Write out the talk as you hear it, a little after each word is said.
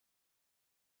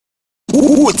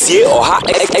Utie oha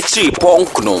extra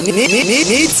punk no.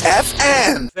 Needs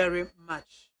FM. Very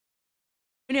much.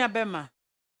 Any abema.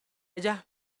 Eja.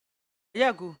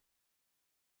 Eja go.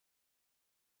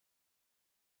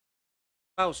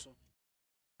 Also.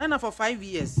 And for 5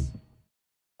 years.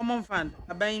 Common fund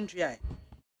abayin try.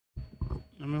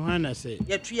 I mean when I say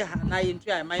yeah,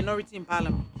 try minority in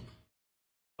parliament.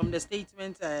 From the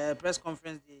statement press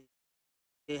conference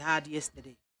they had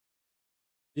yesterday.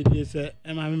 it is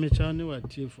am I me channel what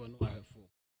tea for no have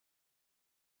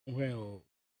for where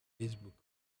Facebook.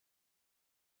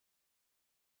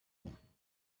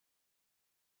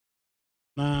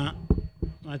 Na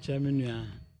chairman ya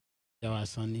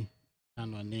Yawasani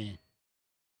and one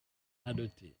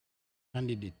adopted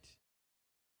candidate,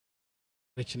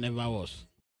 which never was.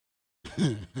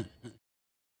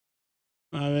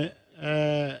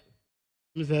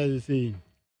 Mr. saying,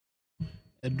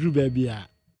 a Drew baby,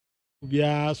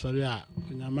 Ubia, sorry,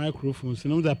 in a microphone,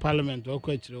 so the parliament or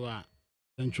quite true,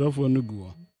 and trophy no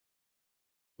go.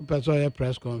 Person a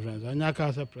press conference, and I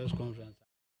can't press conference.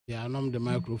 Yeah, I know the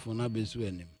microphone, I'll be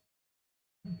suing him.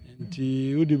 And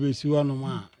you be one of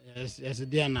my, yes,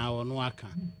 dear now, no, I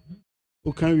can't.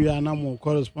 Who can we are no more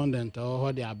correspondent or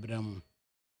what they are Bremen?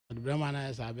 But Bremen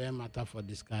is a very matter for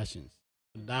discussions.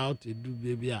 Without a do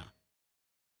baby,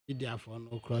 therefore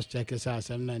no cross check is a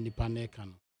 7 independent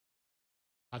can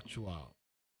actual.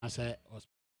 I say,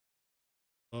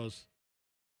 was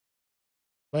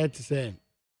quite the same.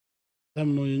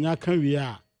 Some no, you can we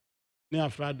are near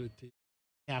Frado,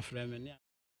 near Fremen,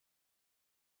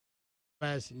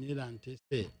 first need and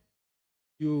say,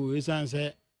 you is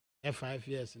answer. 5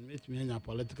 years and meet me in a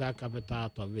political capital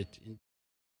out of it in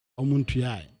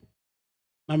Omuntuai.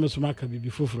 Namusmaka be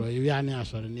before for a year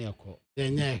sorry near call.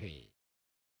 Then,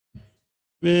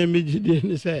 me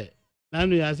didn't say, now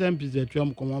we are some piece of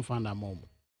Trump common fund a moment.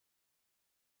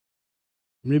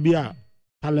 Maybe a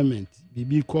parliament,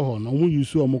 BB call no one you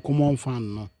saw more common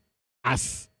fund no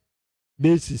as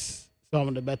basis some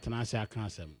of the better answer I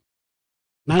can't say.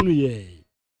 Now, ye.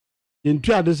 In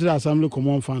two other assembly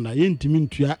common fund, I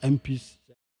intimate to MPs.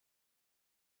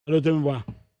 I don't remember.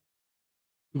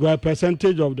 You got a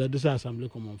percentage of the assembly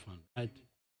common fund, right?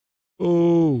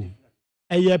 Oh,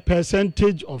 a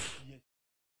percentage of.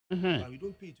 We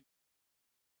don't pay.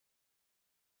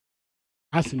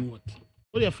 As in what?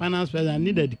 What your finance person? I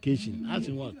need education. As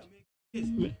in what? Yes,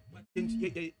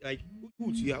 like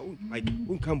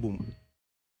who come boom?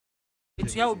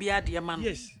 It's your be at your man.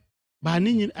 Yes. But I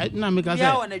need na make us say.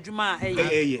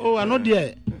 Oh, I know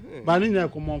there. But I need a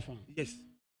common fund. Yes.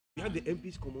 We have the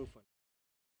MP's common fund.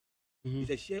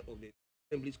 It's a share of the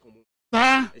Assembly's common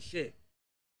fund. A share.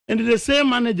 And the same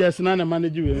managers and the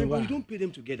manager. We don't pay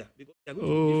them together because they are going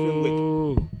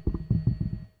to do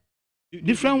different work.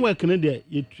 Different work, Canada.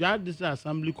 You try this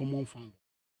assembly common fund.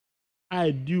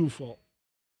 I do for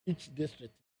each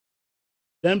district.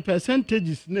 Then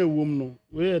percentages no woman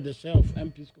where the share of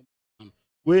MP's common fund,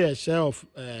 where a share of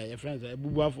your friends, a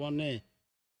buba for ne,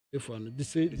 if on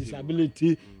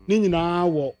disability,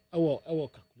 our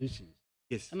calculations.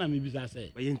 Yes. And I maybe I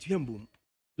say, boom.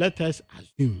 Let us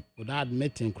assume without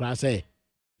admitting cross say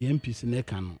the MPs in the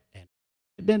canon.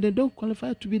 Then they don't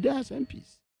qualify to be there as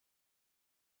MPs.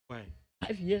 Why?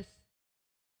 5 years.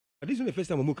 But this is the first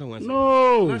time Muka wants.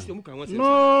 No. Last year Muka wants.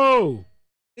 No.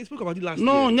 They spoke about it last year.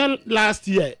 No, not last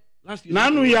year. Last year.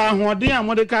 Now we are what they are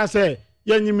what they can say.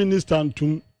 Yanyi minister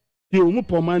antum. You mu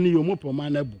pomani, you mu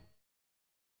pomanabu.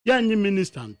 Yanyi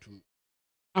minister antum.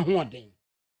 Ahwade.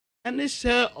 Any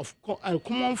share of a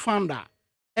common founder.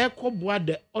 Eko boa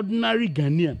the ordinary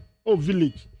Ghanaian or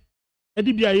village.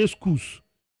 Edi biaye schools.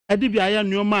 Edi biaye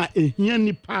nyoma ehia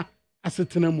nipa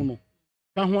asetena mu no.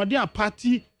 Ahwade a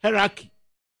party hierarchy.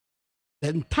 The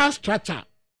entire structure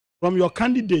from your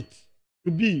candidate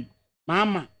to be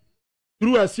mama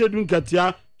through a Sedun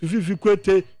Katia to Fifi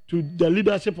Kwete to the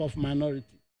leadership of minority.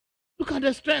 Look at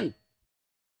the strength.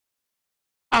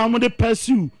 I'm going to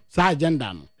pursue the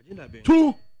agenda.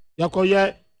 Two,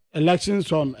 you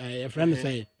elections on a friend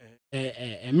say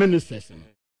ministers.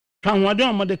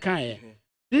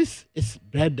 This is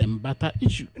bread and butter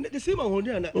issue. And the same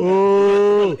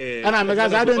oh, and I'm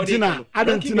because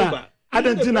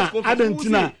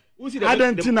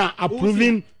Argentina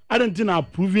approving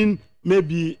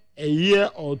maybe a year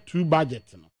or two budget.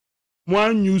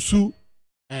 One use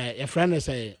a friend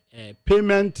say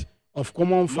payment of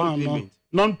common fund,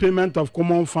 non-payment of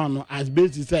common fund as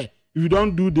basis say if you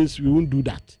don't do this, we won't do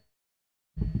that.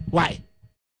 Why?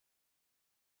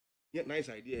 Yeah, nice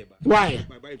idea. But why?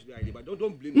 But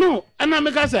don't blame. No, and I'm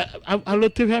because I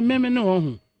look at her.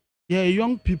 No, yeah,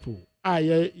 young people.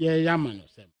 Yeah, man.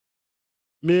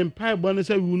 me empire bonus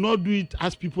say we will not do it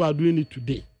as people are doing it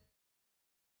today.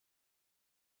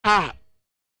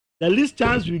 The least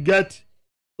chance we get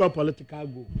for political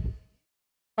goal.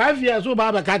 5 years, so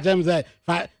Baba catch them say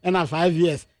 5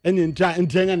 years, and in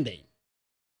Kenyan day.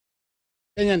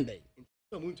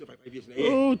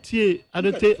 Oh, T, I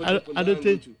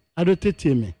don't take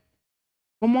me.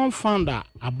 Common founder,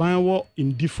 a buy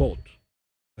in default.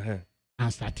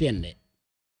 And start in there.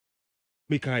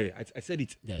 I said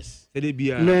it. Yes. Said it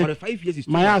be for 5 years. Is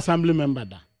my assembly member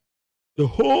that the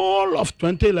whole of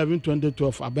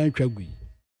 2011-2012 Aban Chagui.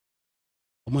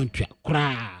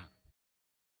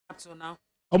 Up to now.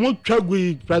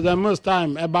 Chagui President most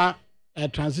time about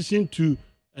transition to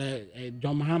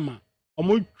John Mahama.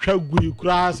 Chagui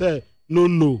kura say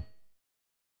no.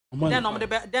 Then on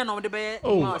the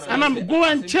oh, and I'm go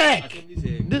and check.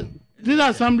 These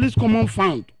assemblies common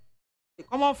fund. The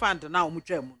common fund now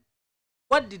muchemu.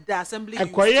 What did the assembly use?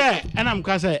 And I'm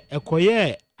going to say,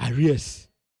 arrears.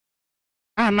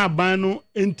 Anna Bano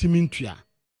intimintia.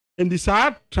 And this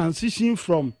hard transition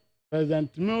from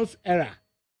President Mills era,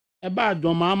 about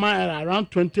Domama era around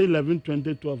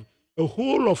 2011-2012, a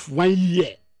whole of 1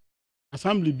 year.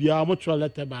 Assembly be a mutual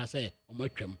letter by say,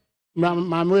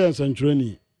 Mamma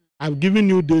and I've given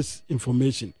you this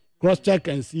information. Cross check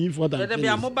and see if what I'm saying. There be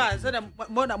a mobile,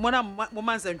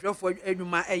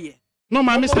 no,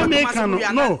 mammy say me can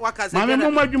no. Mammy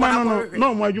mama juma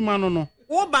no, my juma no.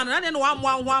 Oh, banana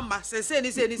one say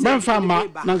man fama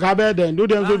nankabe den do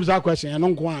dem so bisa question and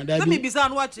nko let me bisa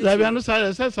no watch. Let me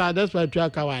understand say that's why try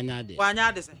ka wanya de.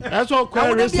 Wanya de say. That's all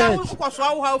quite research.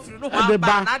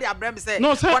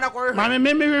 No say mammy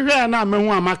me hwehwe na me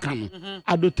hu amaka no.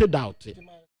 Adote doubt.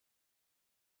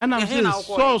 And I'm saying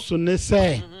source ne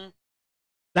say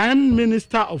then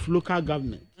Minister of Local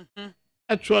Government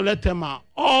actually tema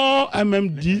all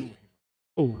MMD.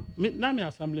 Oh, now me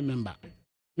assembly member.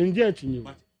 But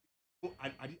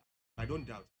I don't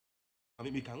doubt. I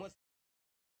mean, we cannot.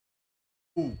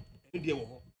 Oh,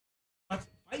 but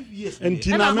 5 years. And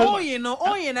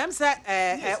I'm saying,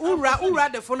 Ura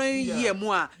the following year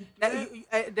more.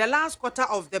 The last quarter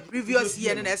of the previous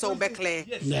year, and so be clear.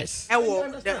 Yes.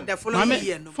 The following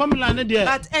year. Formula no there.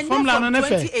 But formula no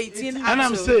 2018 and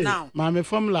I'm saying, now. Mama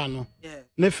formula no.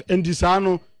 Nef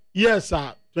NDC yes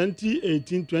sir.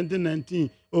 2018, 2019.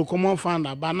 Oh, common fund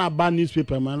ban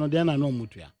newspaper man. They na no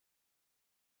mutuya.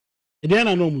 They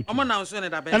na no mutuya. I'm now saying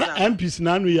that. MPs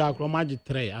na no ya kromaji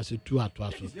 3 as a 2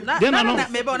 atwaso. They na no.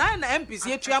 Maybe na MPs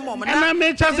ye tua mom. And I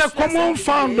make just a common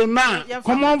fund na.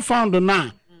 Common fund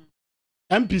na.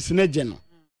 MPs na je no.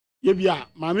 Ye bia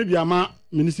mama bia ma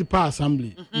municipal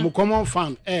assembly. Mo common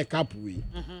fund capwe.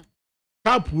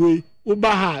 Capwe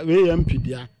uba ha we MP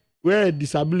dia. We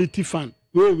disability fund.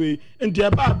 We and the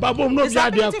babom no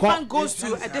disability fund goes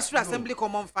to a district assembly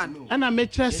common fund. And I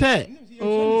make sure say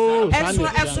oh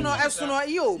Esuno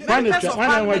you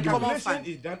common fund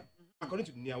is done according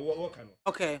to near work.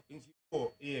 Okay.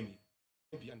 For AME.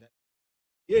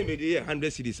 AME dey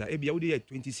 100 cities, ABA dey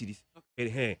 20 cities.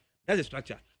 Okay. That's the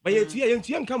structure. But you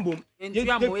can boom.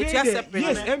 Yes,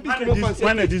 MPs common fund.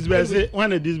 When a disperse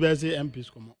MPs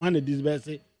come. When a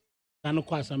disperse can no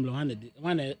assembly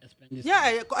one expenditure.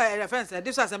 Yeah, defense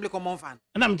this assembly common fund.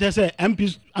 And I'm just say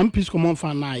MPs common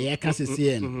fund now. Yeah, can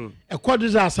see a quarter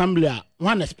assembly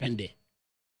one expended.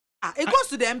 It goes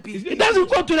to the MP. It doesn't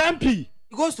go to the MP.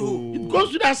 It goes to who? It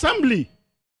goes to the assembly.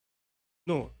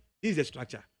 No, this is the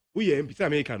structure. We are MPs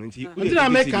American. It goes to the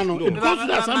assembly. No. It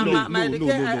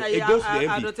goes to the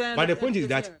MP. But the point is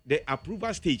that the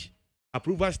approval stage,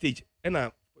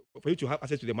 and for you to have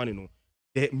access to the money, no,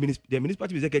 the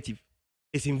municipality executive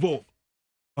is involved.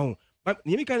 Oh, but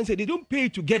you can say they don't pay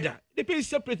together; they pay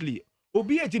separately.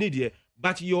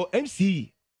 But your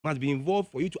MC must be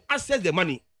involved for you to access the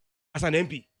money as an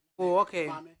MP. Oh, okay.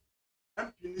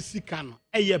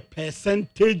 MP a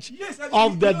percentage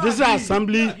of the district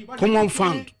assembly common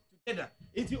fund.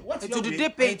 So do they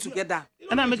pay together?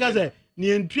 And I make say,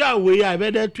 the entire way I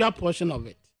bet that 2 portion of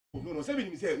it. No.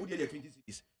 70 say we dey 20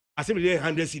 cities. Assembly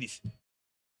 100 cities.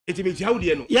 It means how do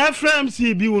you know? Yeah,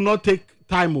 FMCB will not take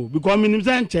time because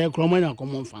minimum check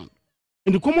common fund.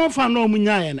 And the common fund no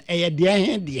munya and a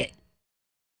dear.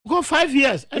 Go 5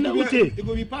 years and it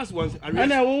will be passed once.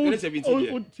 And I will tell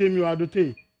you how to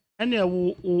take. And I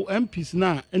will MPs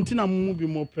now until I'm be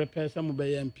more prepared some by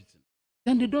MPs.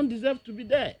 Then they don't deserve to be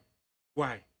there.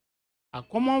 Why? A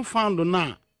common fund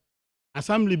now.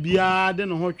 Assembly bia then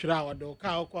ho twira wa do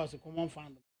ka course common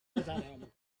fund.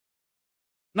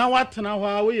 Now what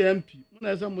now we MP?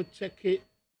 When say mo check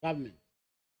government.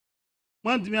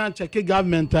 Want me an check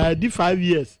government di 5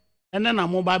 years. And then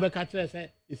I'm mobile be catch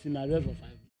say it's in arrest for 5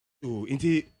 years. So,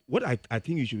 into what I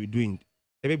think you should be doing,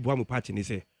 every Buamu party, they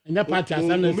say. And that party,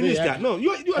 minister. No,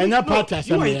 you are in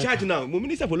charge now.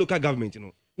 Minister for local government, you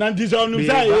know. Now this on in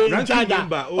charge.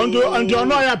 On the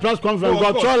no press conference,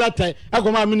 got all letter. I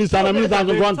come minister and minister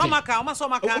to go on.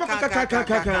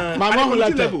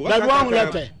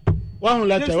 One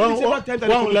letter.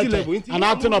 And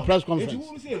after no press conference.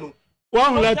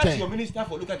 One letter. Your minister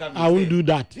for local government. I won't do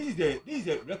that. This is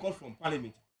a record from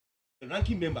Parliament. The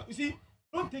ranking member. You see,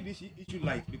 don't take this issue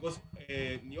light because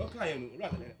New York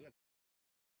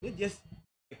just.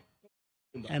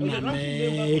 And I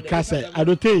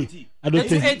don't think. Come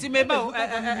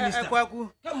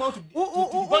out to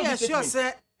sure,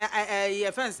 sir.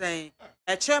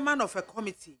 A chairman of a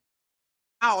committee.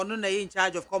 I don't know in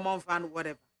charge of common fund,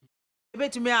 whatever.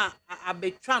 Bet me a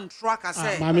be trying track. I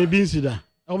say, Mammy Binsida.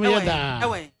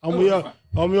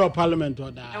 Your parliament or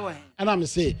that. And I'm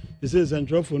say, this is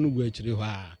central for no actually.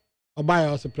 Or buy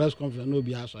us a press conference, no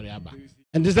be sorry about.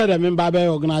 And this is a member of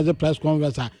organize a press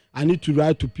conference. I need to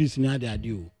write to peace near the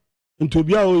deal. And to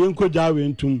be our Uncle Jawi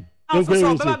into and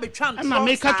I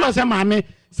make us a mammy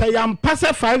say I'm past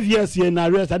 5 years here in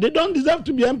arrest. They don't deserve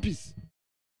to be MPs.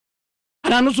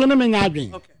 And I'm not so naming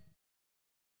arguing. Okay.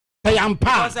 Say I'm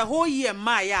past a whole year,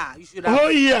 Maya. You should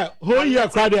whole year,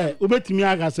 crowd. Ubet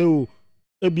I say, oh,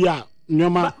 Ebia,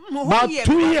 Noma, about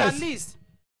 2 years. At least.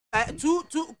 Two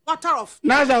quarter of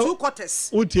 2 quarters.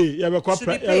 Uti, you have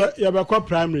a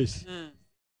primaries.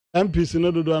 MPs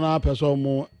no do na person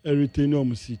mo retain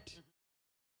your seat.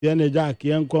 Then the Jack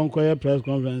yan conquer press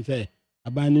conference say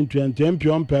abanning 20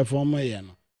 MP on perform here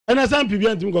no. And as some people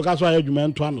antim go kaso adwuma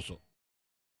nto ano so.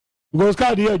 Because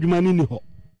card here adwuma ni ho.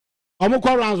 Omo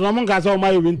call rounds no mo ngasa o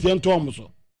mai wenti nto omo so.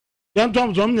 Yan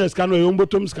tom so mo ska no e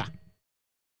mbotom ska.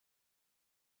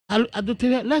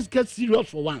 Let's get serious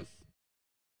for once.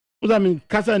 What I mean,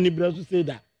 Casa and Nibra to say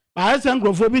that. But I send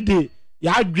Grofobidi, you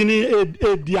are drinking a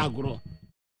diagro.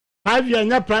 5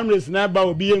 years, primaries never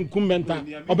will be incumbent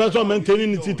or better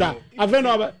maintaining the theater. I've been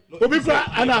over Obika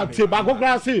and I say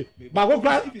Bagocracy,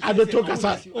 Bagocra at the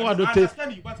Tokasa or the taste.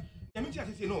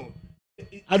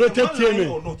 I don't take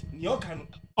him.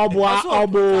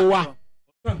 Oboa.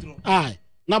 Aye.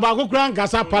 Now Bagocran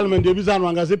Gasa Parliament, the Bizan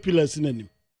Wangaz pillars in him.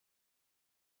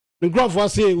 The Groff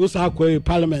was saying, was our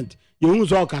Parliament. You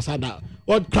saw Casada.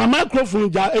 What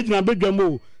microphone ejina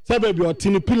bedwamo say baby or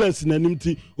tiny pillars in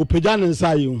animti opejan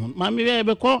inside you. Mammy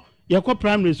beko yeko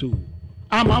primary so.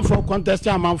 I'm for contest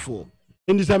I'm for.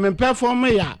 In the same perform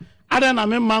ya. Other na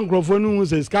microphone who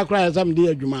says kakra as am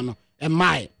dear Jumano and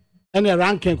my and a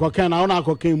ranking cocaine on our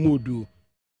cocaine mood do.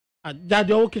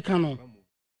 Daddy okay canon.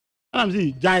 I'm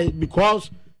see jai because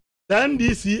the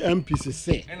NDC MPs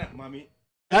say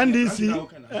NDC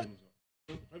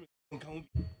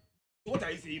what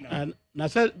are you saying now? And I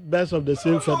said best of the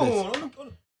same feathers.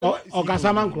 Or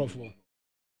Gasaman Crawford.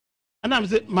 And I'm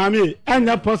saying, Mammy, and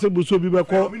that possible so be back.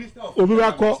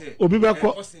 Obibako.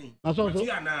 That's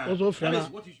also friend.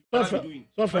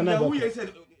 So friend.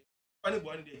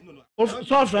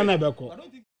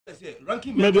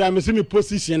 Maybe I'm missing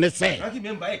position. Say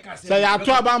I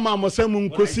talk about my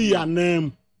Mosamun Kosi and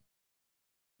name.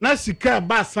 Nasika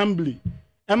Bar Assembly,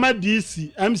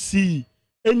 MDC, MC.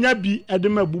 Enya bi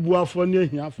edema bubu afọ ne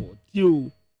ehia afọ ti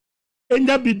o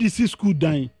enya bi DC school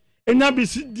dan enya bi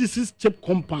DC chip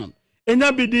compound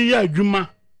enya bi di ya adwuma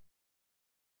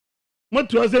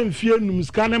moto ose mfie num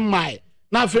scan mai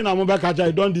na afi na mo be kacha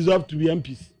I don't deserve to be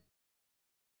MPs.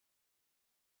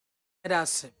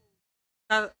 That's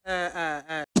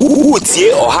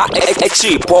Utie oha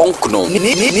echi ponkno.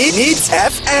 Needs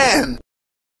FM.